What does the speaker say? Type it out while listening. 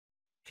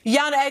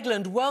Jan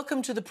Egeland,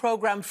 welcome to the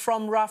programme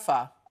from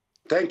Rafah.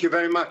 Thank you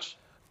very much.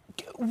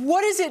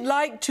 What is it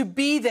like to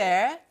be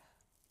there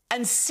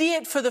and see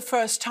it for the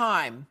first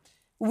time?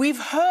 We've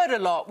heard a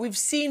lot, we've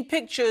seen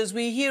pictures,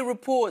 we hear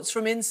reports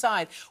from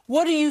inside.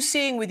 What are you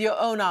seeing with your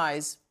own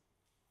eyes?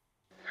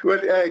 Well,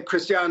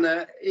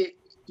 Christiane,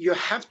 you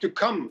have to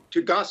come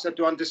to Gaza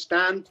to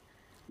understand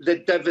the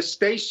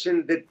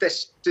devastation, the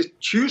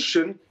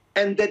destitution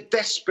and the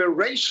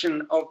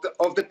desperation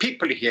of the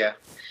people here.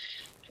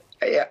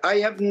 I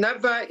have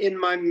never in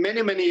my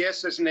many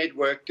years as an aid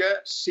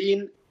worker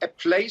seen a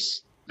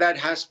place that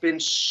has been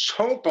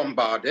so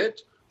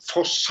bombarded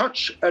for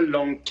such a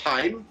long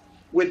time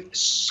with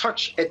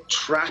such a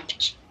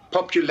trapped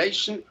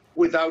population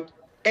without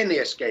any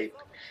escape.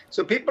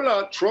 So people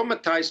are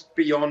traumatized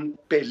beyond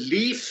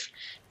belief.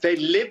 They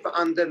live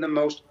under the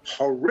most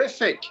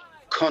horrific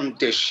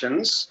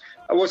conditions.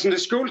 I was in the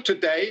school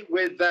today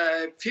with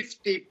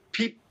 50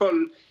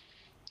 people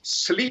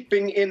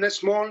sleeping in a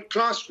small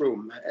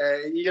classroom,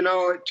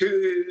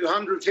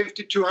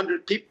 250,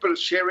 200 people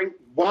sharing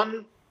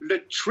one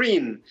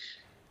latrine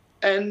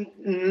and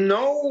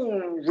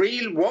no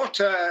real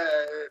water,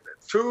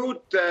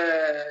 food,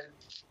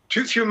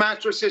 too few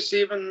mattresses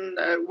even.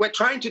 We're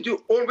trying to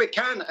do all we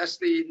can as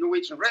the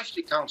Norwegian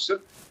Refugee Council,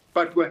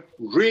 but we're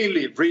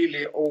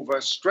really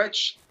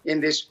overstretched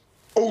in this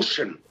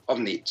ocean of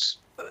needs.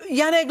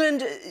 Jan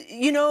Egeland,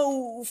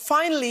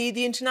 finally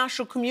the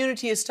international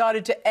community has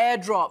started to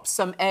airdrop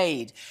some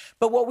aid.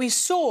 But what we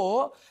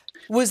saw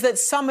was that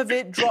some of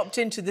it dropped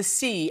into the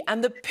sea.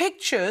 And the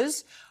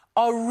pictures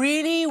are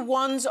really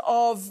ones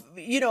of,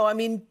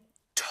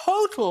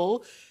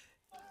 total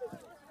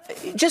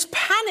just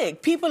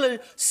panic. People are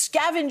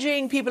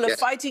scavenging, people are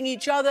fighting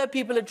each other,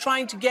 people are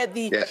trying to get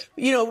the,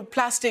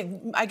 plastic,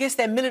 I guess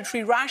they're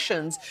military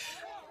rations.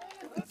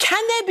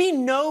 Can there be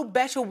no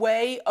better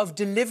way of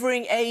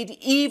delivering aid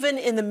even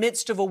in the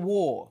midst of a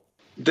war?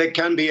 There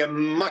can be a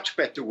much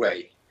better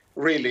way,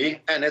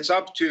 really, and it's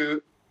up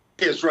to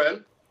Israel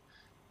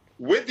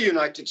with the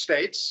United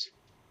States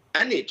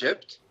and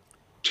Egypt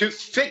to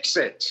fix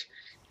it.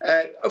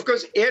 Of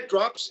course,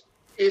 airdrops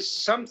is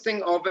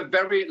something of a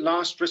very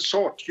last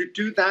resort. You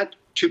do that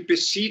to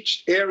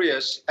besieged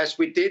areas as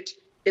we did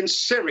in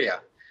Syria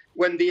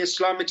when the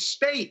Islamic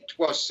State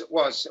was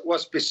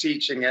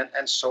besieging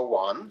and so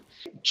on.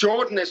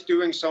 Jordan is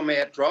doing some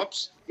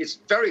airdrops. It's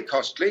very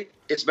costly,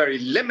 it's very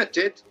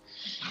limited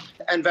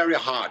and very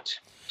hard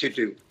to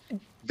do.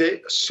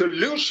 The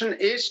solution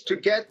is to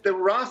get the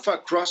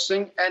Rafah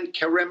crossing and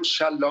Kerem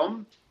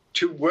Shalom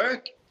to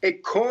work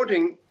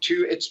according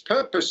to its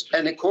purpose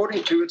and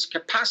according to its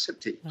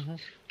capacity.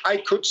 I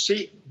could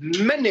see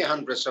many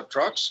hundreds of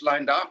trucks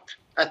lined up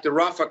at the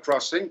Rafah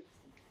crossing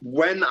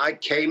when I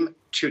came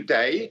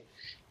today.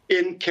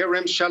 In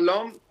Kerem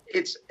Shalom,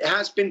 it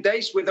has been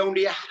days with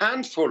only a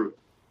handful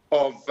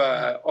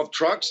of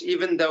trucks,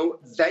 even though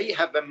they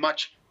have a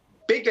much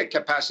bigger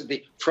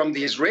capacity from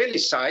the Israeli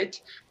side.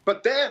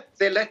 But there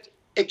they let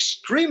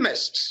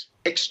extremists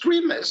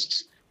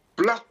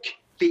block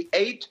the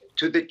aid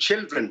to the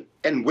children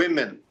and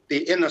women,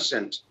 the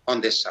innocent,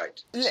 on this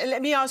side.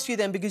 Let me ask you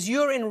then, because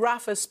you're in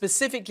Rafah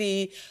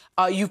specifically,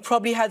 you've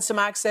probably had some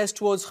access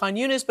towards Khan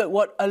Yunis, but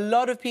what a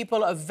lot of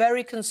people are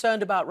very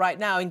concerned about right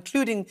now,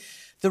 including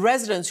the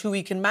residents who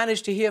we can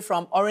manage to hear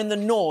from, are in the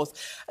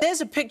north. There's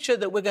a picture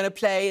that we're going to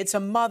play. It's a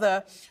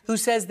mother who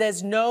says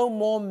there's no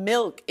more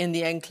milk in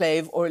the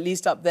enclave, or at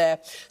least up there.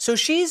 So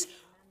she's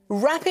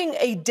wrapping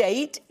a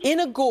date in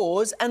a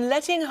gauze and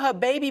letting her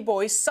baby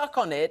boy suck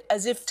on it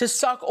as if to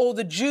suck all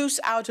the juice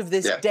out of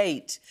this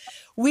date.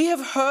 We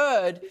have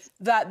heard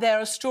that there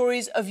are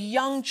stories of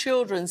young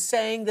children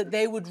saying that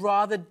they would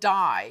rather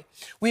die.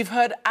 We've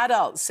heard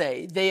adults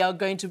say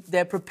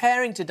they're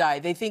preparing to die.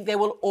 They think they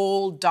will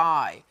all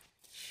die.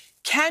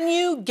 Can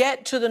you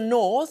get to the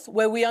north,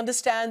 where we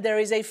understand there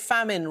is a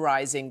famine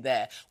rising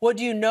there? What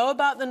do you know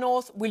about the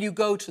north? Will you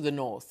go to the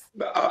north?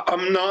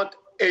 I'm not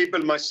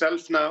able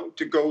myself now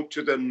to go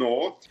to the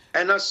north.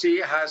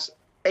 NRC has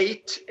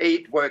 8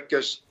 aid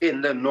workers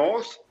in the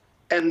north,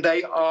 and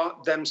they are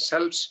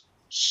themselves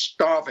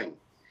starving.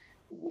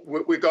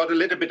 We got a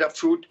little bit of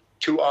food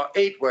to our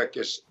aid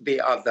workers the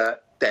other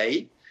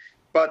day,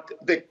 but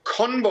the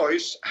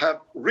convoys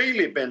have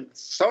really been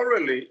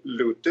thoroughly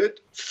looted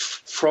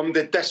from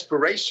the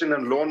desperation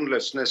and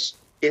lawlessness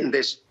in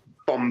this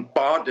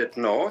bombarded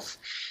north.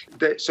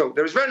 So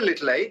there is very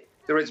little aid.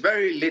 There is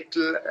very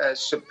little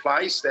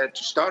supplies there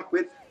to start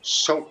with.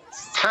 So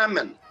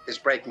famine is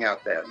breaking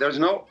out there. There's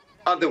no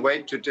other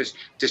way to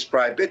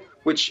describe it,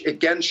 which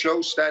again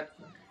shows that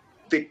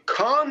the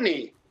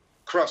Karni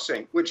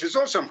crossing, which is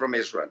also from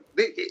Israel,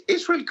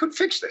 Israel could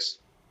fix this.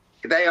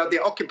 They are the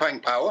occupying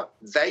power.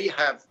 They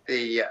have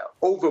the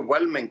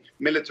overwhelming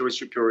military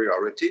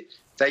superiority.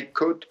 They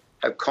could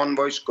have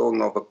convoys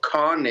going over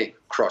Karni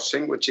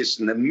crossing, which is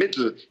in the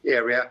middle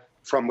area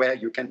from where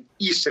you can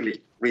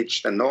easily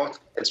reach the north.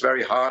 It's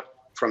very hard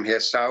from here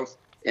south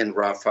in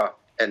Rafah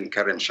and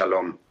Kerem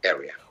Shalom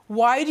area.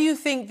 Why do you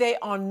think they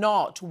are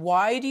not?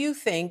 Why do you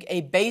think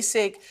a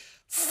basic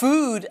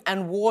food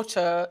and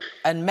water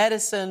and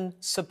medicine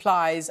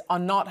supplies are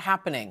not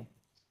happening?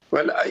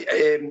 Well,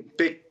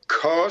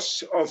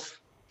 because of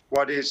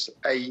what is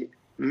a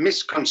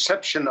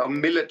misconception of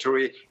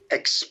military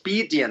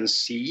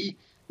expediency,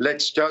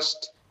 let's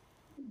just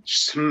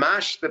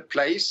smash the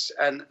place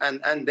and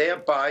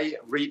thereby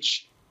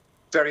reach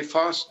very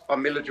fast our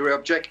military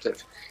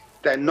objective.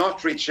 They're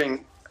not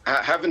reaching,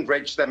 haven't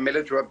reached their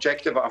military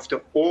objective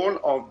after all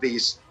of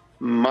these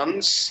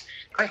months.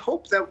 I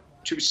hope that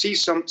to see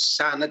some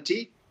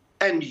sanity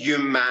and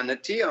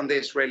humanity on the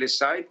Israeli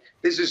side.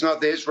 This is not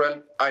the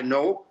Israel I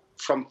know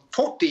from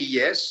 40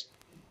 years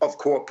of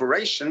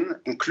cooperation,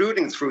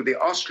 including through the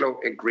Oslo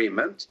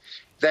Agreement.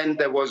 Then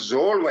there was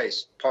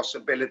always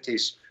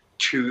possibilities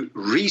to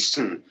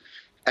reason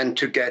and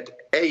to get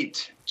aid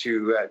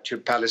to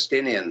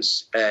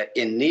Palestinians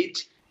in need.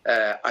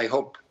 I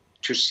hope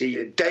to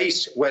see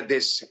days where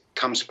this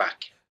comes back.